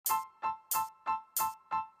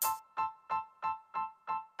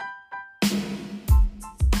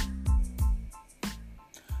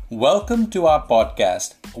Welcome to our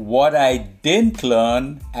podcast, What I Didn't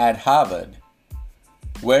Learn at Harvard.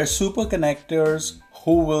 We're super connectors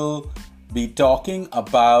who will be talking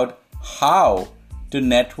about how to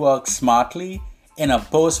network smartly in a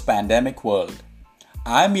post-pandemic world.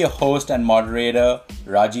 I'm your host and moderator,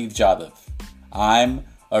 Rajiv Jadhav. I'm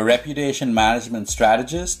a reputation management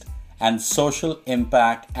strategist and social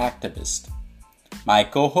impact activist. My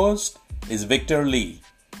co-host is Victor Lee.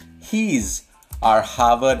 He's our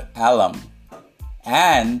Harvard alum,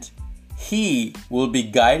 and he will be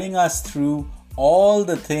guiding us through all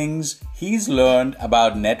the things he's learned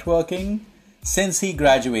about networking since he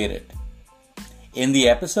graduated. In the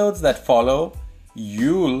episodes that follow,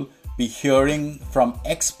 you'll be hearing from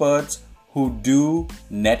experts who do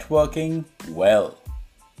networking well.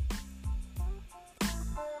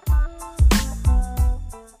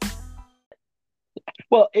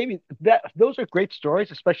 Well, Amy, those are great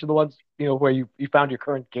stories, especially the ones where you found your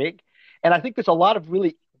current gig, and I think there's a lot of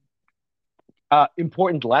really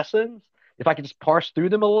important lessons. If I could just parse through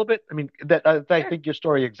them a little bit, I mean, that I think your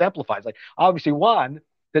story exemplifies. Like, obviously, one,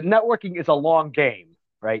 that networking is a long game,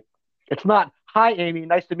 right? It's not, "Hi, Amy,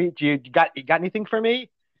 nice to meet you. You got anything for me?"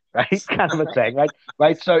 Right, kind of a thing, right?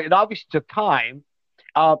 Right. So it obviously took time.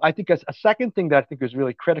 I think a second thing that I think was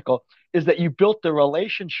really critical is that you built the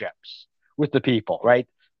relationships with the people, right?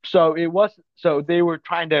 So they were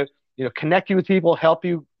trying to connect you with people, help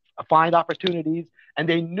you find opportunities, and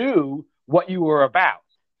they knew what you were about,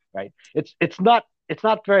 right? It's not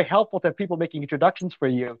very helpful to have people making introductions for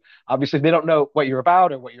you. Obviously, if they don't know what you're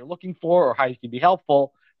about or what you're looking for or how you can be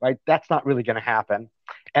helpful, right? That's not really going to happen.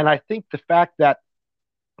 And I think the fact that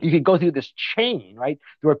you could go through this chain, right,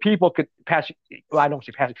 where people could I don't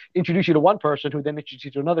say pass, introduce you to one person who then introduces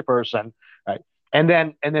you to another person, right, and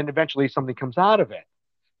then eventually something comes out of it.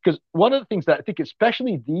 Because one of the things that I think,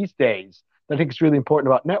 especially these days, that I think is really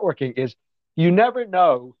important about networking is you never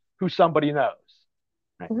know who somebody knows,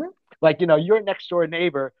 right? Mm-hmm. Like, your next door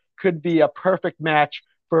neighbor could be a perfect match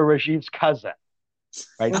for Rajiv's cousin,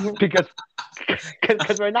 right? Mm-hmm.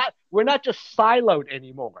 Because we're not just siloed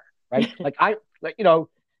anymore, right?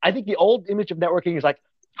 I think the old image of networking is like,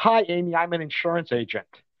 "Hi, Amy, I'm an insurance agent,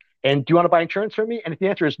 and do you want to buy insurance from me?" And if the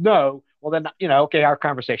answer is no, well then okay, our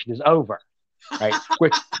conversation is over, right?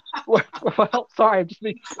 Which, well, sorry, I'm just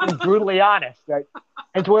being brutally honest, right?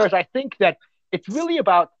 And whereas I think that it's really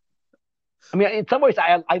about, I mean, in some ways,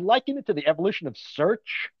 I liken it to the evolution of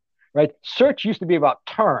search, right? Search used to be about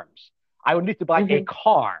terms. I would need to buy a Mm-hmm.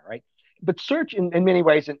 car, right? But search, in many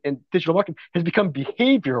ways, in digital marketing, has become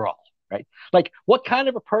behavioral, right? Like, what kind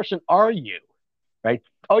of a person are you, right?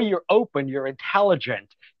 Oh, you're open, you're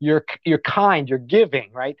intelligent, you're kind, you're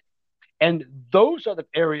giving, right? And those are the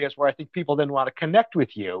areas where I think people then want to connect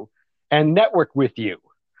with you and network with you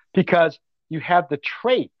because you have the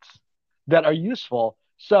traits that are useful.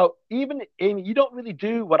 So even, Amy, you don't really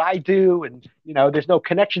do what I do, and there's no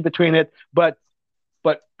connection between it. But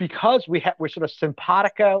because we're sort of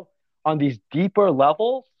simpatico on these deeper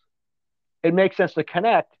levels, it makes sense to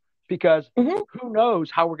connect because Mm-hmm. who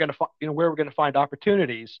knows how we're going to where we're going to find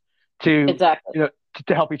opportunities to Exactly.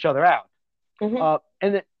 to help each other out. Mm-hmm.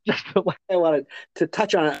 And then just I wanted to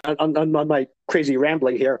touch on my crazy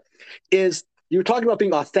rambling here is you were talking about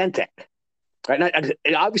being authentic, right?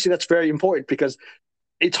 And obviously that's very important because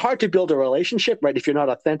it's hard to build a relationship, right? If you're not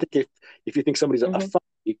authentic, if you think somebody's a Mm-hmm.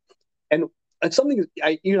 phony. And it's something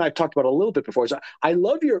you and I've talked about a little bit before. So I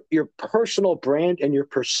love your personal brand and your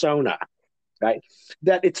persona, right?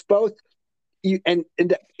 That it's both you and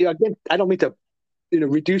again, I don't mean to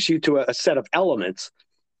reduce you to a set of elements,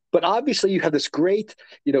 but obviously, you have this great,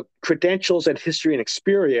 credentials and history and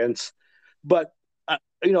experience. But I've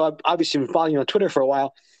obviously been following you on Twitter for a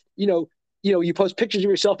while. You know, you post pictures of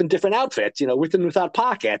yourself in different outfits, with and without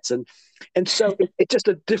pockets, and so it's just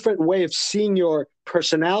a different way of seeing your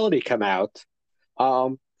personality come out.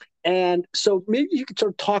 Um, and so maybe you could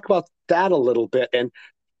sort of talk about that a little bit. And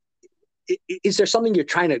is there something you're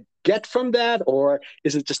trying to get from that, or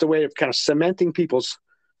is it just a way of kind of cementing people's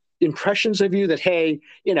impressions of you that, hey,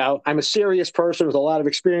 I'm a serious person with a lot of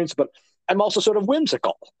experience, but I'm also sort of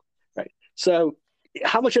whimsical, right? So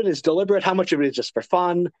how much of it is deliberate? How much of it is just for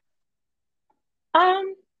fun?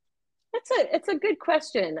 Um, it's a good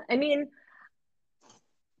question. I mean,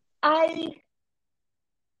 I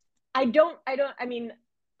I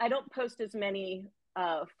don't post as many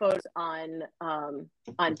photos on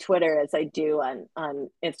Twitter as I do on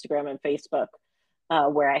Instagram and Facebook,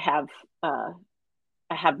 where uh,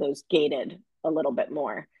 I have those gated a little bit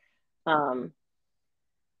more. Um,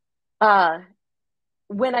 uh,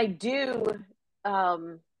 when I do,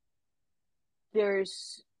 um,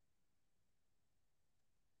 there's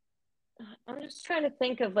I'm just trying to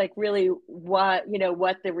think of like really what,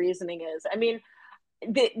 what the reasoning is. I mean,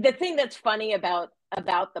 the thing that's funny about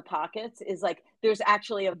the pockets is like there's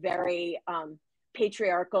actually a very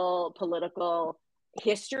patriarchal political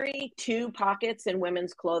history to pockets in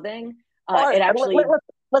women's clothing. All right, It actually,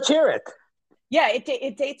 let's hear it. yeah,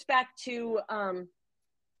 it dates back to I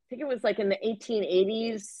think it was like in the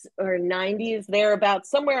 1880s or 90s, thereabouts,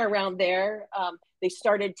 somewhere around there. They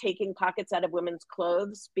started taking pockets out of women's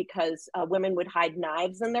clothes because women would hide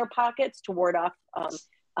knives in their pockets to ward off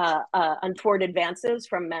untoward advances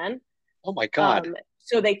from men. Oh my God!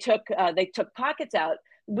 So they took pockets out,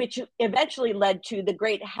 which eventually led to the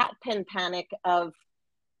great hat pin panic of,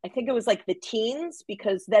 I think it was like the teens,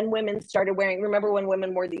 because then women started wearing. Remember when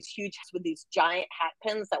women wore these huge hats with these giant hat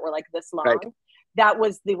pins that were like this long? Right. That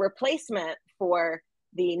was the replacement for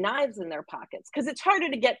the knives in their pockets, because it's harder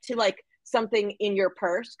to get to like something in your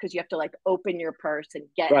purse because you have to like open your purse and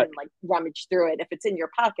get Right. and like rummage through it. If it's in your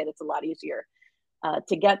pocket, it's a lot easier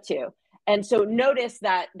to get to. And so notice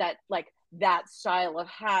that like that style of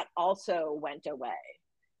hat also went away.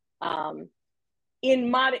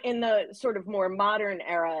 In the sort of more modern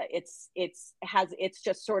era, it's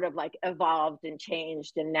just sort of like evolved and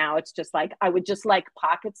changed, and now it's just like I would just like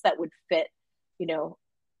pockets that would fit,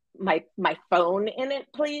 my phone in it,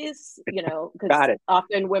 please, because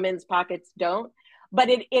often women's pockets don't. But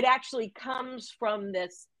it actually comes from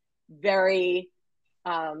this very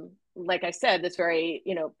like I said, this very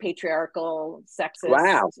patriarchal, sexist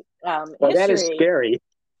Wow. history. That is scary.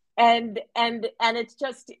 And it's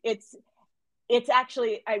just it's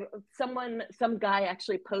actually some guy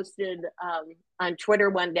actually posted on Twitter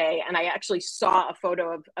one day, and I actually saw a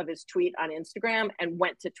photo of his tweet on Instagram and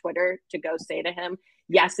went to Twitter to go say to him,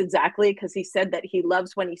 yes, exactly, because he said that he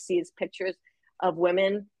loves when he sees pictures of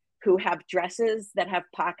women who have dresses that have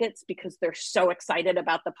pockets because they're so excited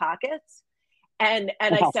about the pockets. And I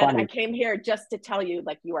said, funny. I came here just to tell you,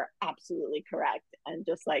 like, you are absolutely correct. And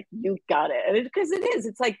just like, you got it. Because it is.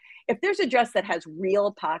 It's like, if there's a dress that has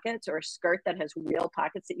real pockets or a skirt that has real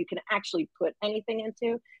pockets that you can actually put anything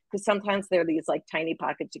into, because sometimes there are these like tiny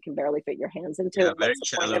pockets you can barely fit your hands into. Yeah, what's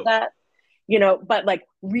the point of that? But like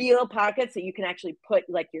real pockets that you can actually put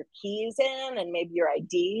like your keys in and maybe your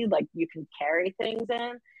ID, like you can carry things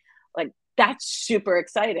in. Like, that's super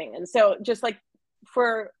exciting. And so just like,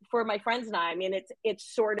 for my friends and I mean,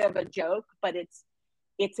 it's sort of a joke, but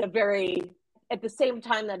it's a very, at the same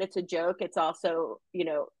time that it's a joke, it's also,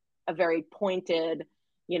 a very pointed,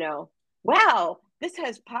 wow, this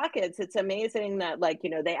has pockets. It's amazing that like,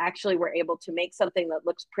 they actually were able to make something that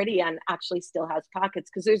looks pretty and actually still has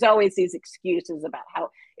pockets. Because there's always these excuses about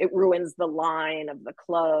how it ruins the line of the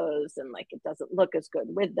clothes and like it doesn't look as good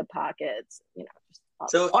with the pockets,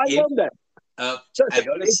 So I love that. I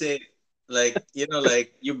gotta say, like,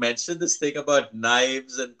 like you mentioned this thing about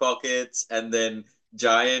knives and pockets and then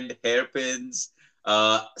giant hairpins.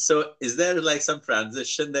 So is there like some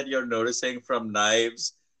transition that you're noticing from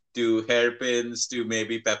knives to hairpins to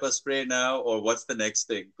maybe pepper spray now, or what's the next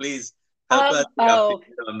thing? Please help us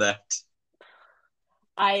on that.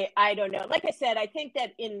 I don't know. Like I said, I think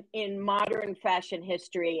that in modern fashion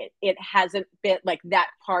history, it hasn't been like that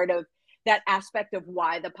part of that aspect of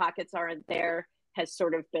why the pockets aren't there has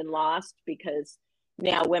sort of been lost, because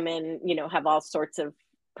now women, have all sorts of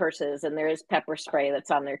purses, and there is pepper spray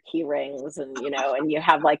that's on their key rings, and and you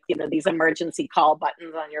have like these emergency call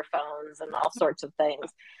buttons on your phones and all sorts of things.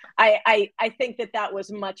 I think that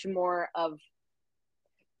was much more of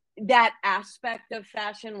that aspect of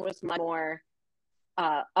fashion was much more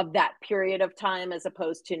of that period of time as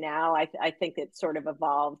opposed to now. I think it sort of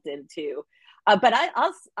evolved into but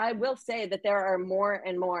I will say that there are more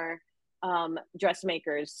and more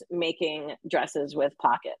dressmakers making dresses with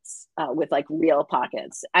pockets, with like real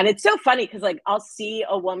pockets. And it's so funny because like I'll see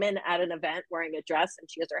a woman at an event wearing a dress and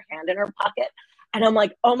she has her hand in her pocket, and I'm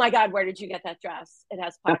like, oh my God, where did you get that dress? It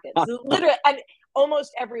has pockets. Literally, and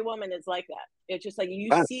almost every woman is like that. It's just like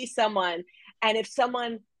you see someone, and if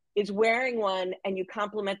someone is wearing one and you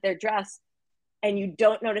compliment their dress and you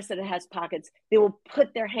don't notice that it has pockets, they will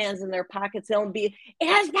put their hands in their pockets. They'll be, it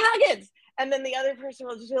has pockets. And then the other person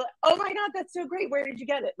will just be like, oh my God, that's so great. Where did you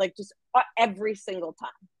get it? Like just every single time.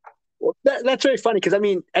 Well, that's very funny because I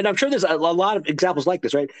mean, and I'm sure there's a lot of examples like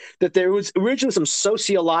this, right? That there was originally some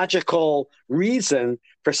sociological reason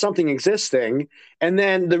for something existing, and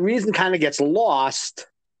then the reason kind of gets lost,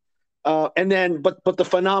 and then but the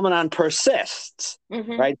phenomenon persists,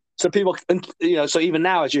 right? So people, so even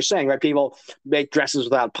now, as you're saying, right, people make dresses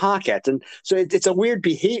without pockets, and so it's a weird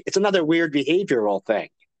behavior. It's another weird behavioral thing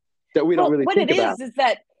that we don't really think about. What it is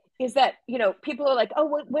that is that, people are like,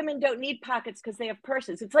 oh, women don't need pockets because they have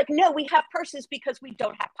purses. It's like, no, we have purses because we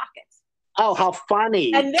don't have pockets. Oh, how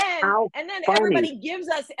funny. And then everybody gives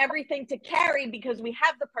us everything to carry because we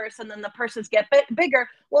have the purse, and then the purses get bigger.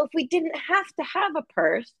 Well, if we didn't have to have a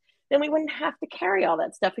purse, then we wouldn't have to carry all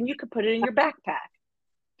that stuff, and you could put it in your backpack.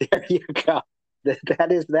 There you go.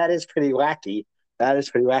 That is pretty wacky. That is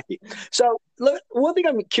pretty wacky. So one thing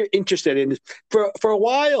I'm interested in is for a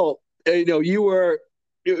while, you were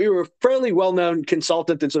a fairly well-known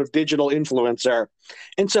consultant and sort of digital influencer.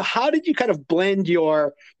 And so how did you kind of blend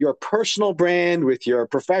your personal brand with your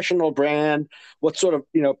professional brand? What sort of,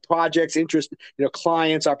 projects, interest,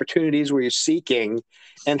 clients, opportunities were you seeking?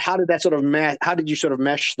 And how did that sort of how did you sort of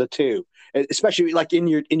mesh the two? Especially like in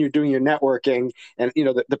your doing your networking and,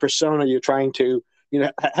 the persona you're trying to,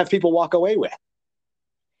 have people walk away with.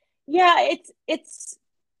 Yeah, it's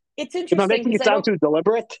interesting. Am I making it sound too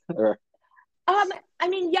deliberate? Or? I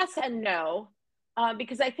mean, yes and no,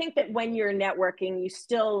 because I think that when you're networking, you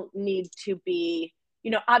still need to be,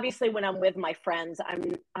 obviously when I'm with my friends,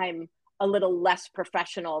 I'm a little less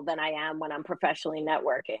professional than I am when I'm professionally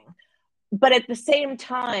networking. But at the same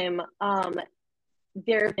time, I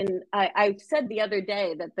said the other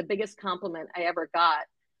day that the biggest compliment I ever got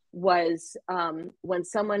was when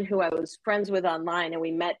someone who I was friends with online and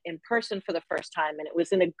we met in person for the first time, and it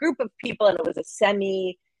was in a group of people and it was a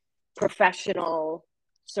semi-professional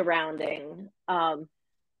surrounding,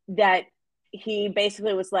 that he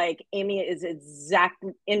basically was like, Amy is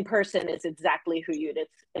in person is exactly who you'd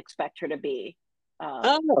expect her to be,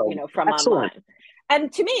 from excellent. online.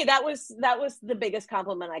 And to me, that was the biggest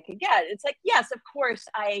compliment I could get. It's like, yes, of course,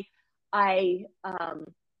 I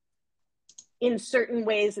in certain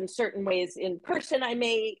ways in person, I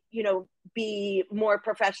may, be more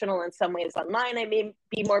professional. In some ways online, I may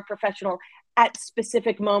be more professional at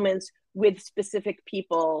specific moments with specific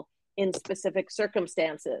people in specific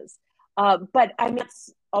circumstances. But I mean,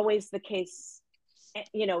 that's always the case,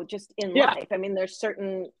 just in life. I mean, there's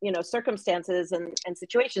certain, circumstances and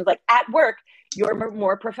situations, like at work, you're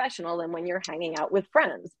more professional than when you're hanging out with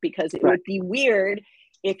friends, because it would be weird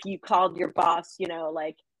if you called your boss,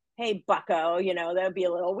 like, hey, bucko, that would be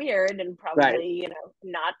a little weird and probably,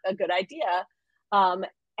 not a good idea.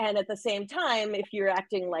 And at the same time, if you're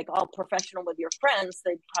acting like all professional with your friends,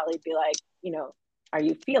 they'd probably be like, are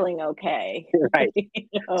you feeling okay? Right.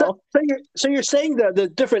 So you're saying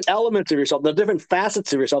the different elements of yourself, the different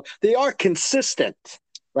facets of yourself, they are consistent,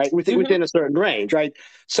 right? Within a certain range, right?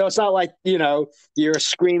 So it's not like, you're a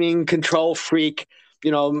screaming control freak,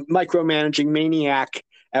 micromanaging maniac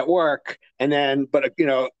at work, and then, but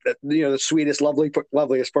the sweetest,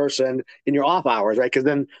 loveliest person in your off hours, right? Because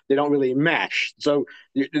then they don't really mesh. So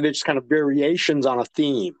they're just kind of variations on a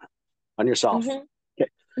theme on yourself. Mm-hmm. Okay.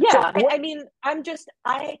 Yeah, so I mean, I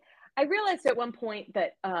realized at one point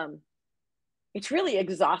that it's really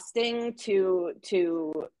exhausting to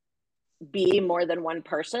be more than one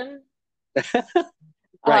person.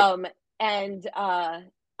 Right. And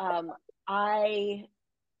I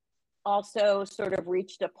also sort of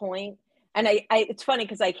reached a point, and I it's funny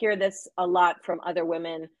because I hear this a lot from other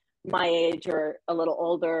women my age or a little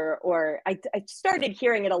older, or I started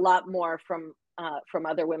hearing it a lot more from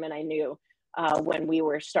other women I knew when we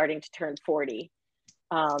were starting to turn 40,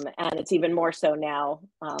 and it's even more so now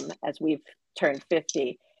as we've turned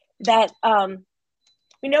 50, that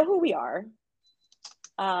we know who we are,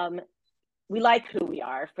 we like who we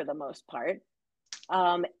are for the most part,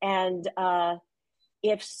 and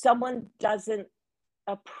if someone doesn't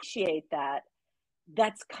appreciate that,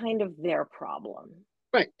 that's kind of their problem.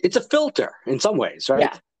 Right. It's a filter in some ways,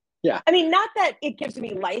 right? Yeah. I mean, not that it gives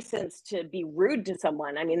me license to be rude to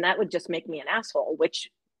someone. I mean, that would just make me an asshole, which,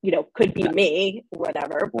 could be me,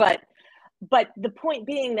 whatever. But the point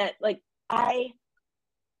being that, like, I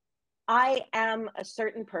am a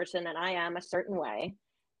certain person and I am a certain way.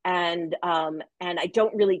 And I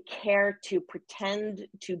don't really care to pretend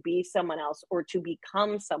to be someone else or to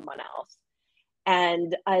become someone else.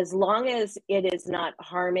 And as long as it is not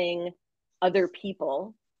harming other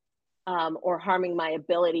people, or harming my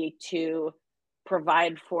ability to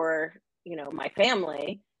provide for, my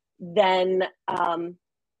family, then,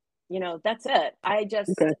 that's it. I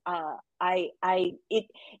just,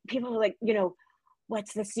 people are like,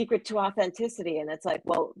 what's the secret to authenticity? And it's like,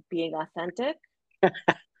 well, being authentic.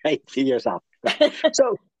 Right, to yourself.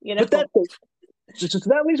 So, but that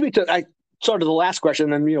leads me to sort of the last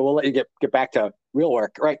question, and then we'll let you get back to real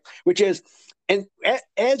work, right? Which is, and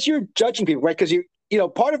as you're judging people, right? Because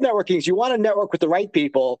part of networking is you want to network with the right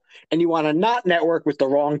people, and you want to not network with the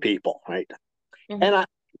wrong people, right? Mm-hmm. And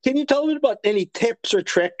can you tell me about any tips or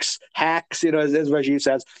tricks, hacks, as Rajiv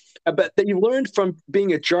says, but that you learned from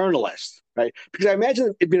being a journalist, right? Because I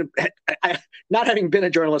imagine not having been a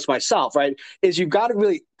journalist myself, right, is you've got to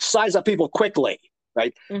really size up people quickly,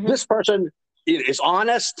 right? Mm-hmm. This person is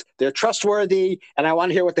honest, they're trustworthy, and I want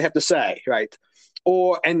to hear what they have to say, right?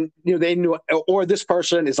 Or this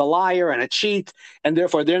person is a liar and a cheat, and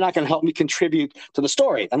therefore they're not going to help me contribute to the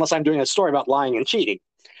story unless I'm doing a story about lying and cheating.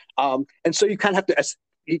 And so you kind of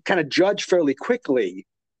have to judge fairly quickly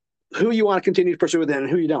who you want to continue to pursue with and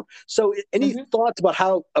who you don't. So any thoughts about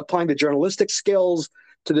how applying the journalistic skills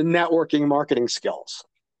to the networking marketing skills?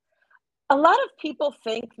 A lot of people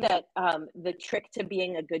think that the trick to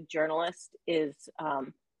being a good journalist is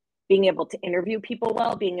being able to interview people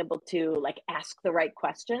well, being able to like ask the right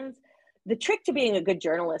questions. The trick to being a good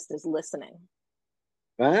journalist is listening.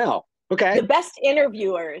 Wow. Okay. The best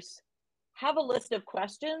interviewers have a list of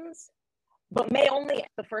questions, but may only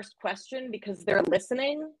ask the first question because they're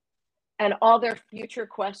listening, and all their future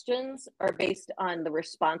questions are based on the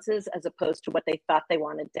responses as opposed to what they thought they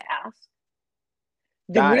wanted to ask.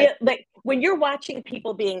 Like when you're watching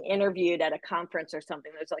people being interviewed at a conference or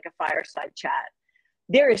something, there's like a fireside chat.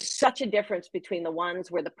 There is such a difference between the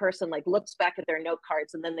ones where the person like looks back at their note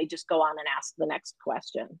cards and then they just go on and ask the next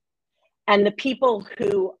question, and the people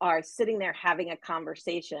who are sitting there having a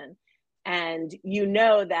conversation, and you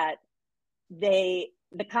know that the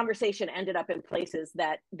conversation ended up in places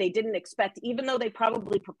that they didn't expect, even though they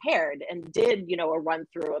probably prepared and did, a run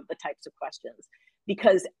through of the types of questions,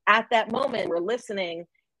 because at that moment we're listening,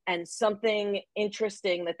 and something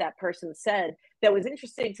interesting that person said that was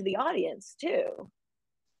interesting to the audience too,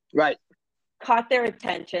 right, caught their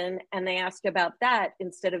attention, and they asked about that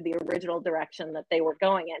instead of the original direction that they were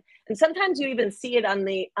going in. And sometimes you even see it on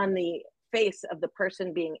the face of the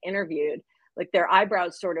person being interviewed, like their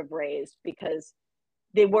eyebrows sort of raised because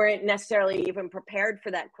they weren't necessarily even prepared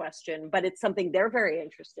for that question, but it's something they're very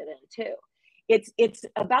interested in too. It's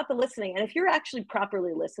about the listening. And if you're actually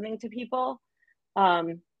properly listening to people,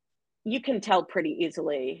 you can tell pretty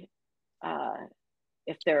easily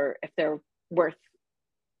if they're worth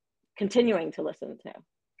continuing to listen to.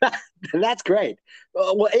 That's great.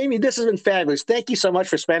 Well, Amy, this has been fabulous. Thank you so much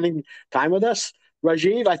for spending time with us.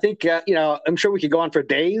 Rajiv, I think, I'm sure we could go on for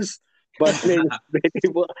days, but maybe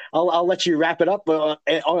I'll let you wrap it up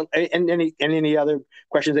and any other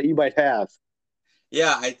questions that you might have.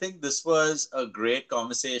 Yeah, I think this was a great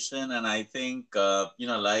conversation. And I think,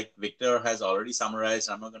 like Victor has already summarized,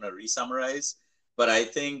 I'm not going to re-summarize, but I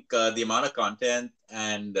think the amount of content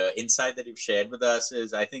and insight that you've shared with us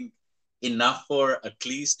is, I think, enough for at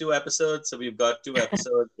least 2 episodes. So we've got 2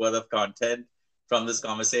 episodes worth of content from this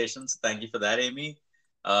conversation. So thank you for that, Amy.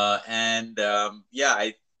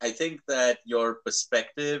 I think that your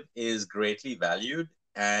perspective is greatly valued,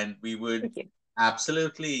 and we would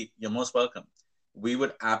absolutely, you're most welcome. We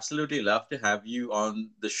would absolutely love to have you on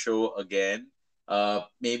the show again,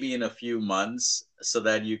 maybe in a few months, so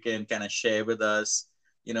that you can kind of share with us,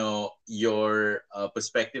 your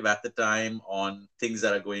perspective at the time on things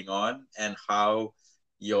that are going on, and how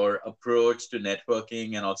your approach to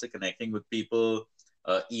networking and also connecting with people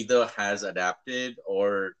either has adapted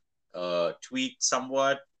or tweaked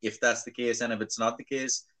somewhat, if that's the case. And if it's not the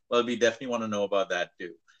case, well, we definitely want to know about that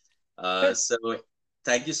too. So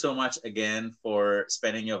thank you so much again for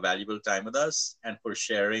spending your valuable time with us and for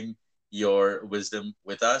sharing your wisdom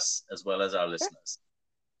with us as well as our listeners.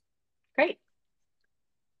 Great.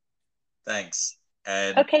 Thanks.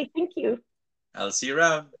 And okay, thank you. I'll see you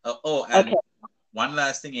around. One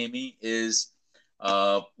last thing, Amy, is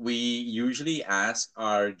we usually ask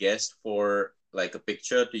our guest for like a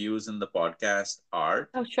picture to use in the podcast art.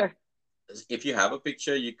 Oh, sure. If you have a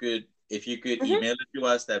picture, if you could email it to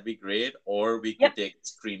us, that'd be great. Or we could take a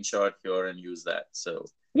screenshot here and use that. So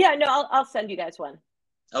yeah, no, I'll send you guys one.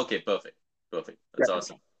 Okay, perfect. That's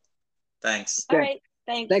awesome. Thanks. All right.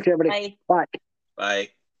 Thanks. Thanks, everybody. Bye. Bye.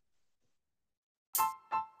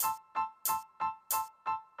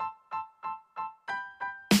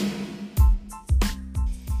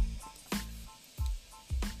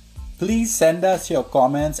 Please send us your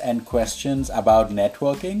comments and questions about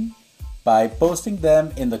networking by posting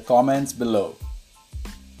them in the comments below.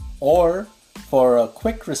 Or for a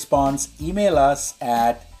quick response, email us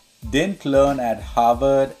at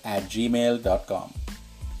didntlearn@harvard@gmail.com.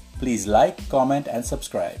 Please like, comment, and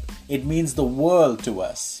subscribe. It means the world to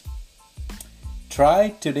us.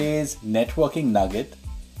 Try today's networking nugget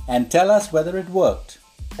and tell us whether it worked,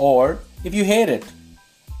 or if you hate it,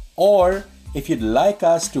 or if you'd like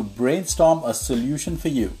us to brainstorm a solution for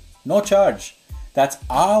you. No charge. That's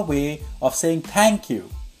our way of saying thank you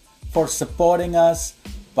for supporting us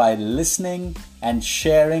by listening and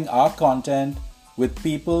sharing our content with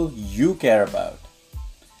people you care about.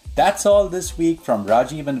 That's all this week from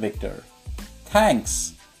Rajiv and Victor.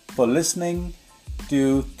 Thanks for listening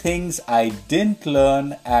to Things I Didn't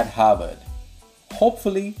Learn at Harvard.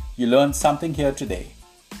 Hopefully, you learned something here today.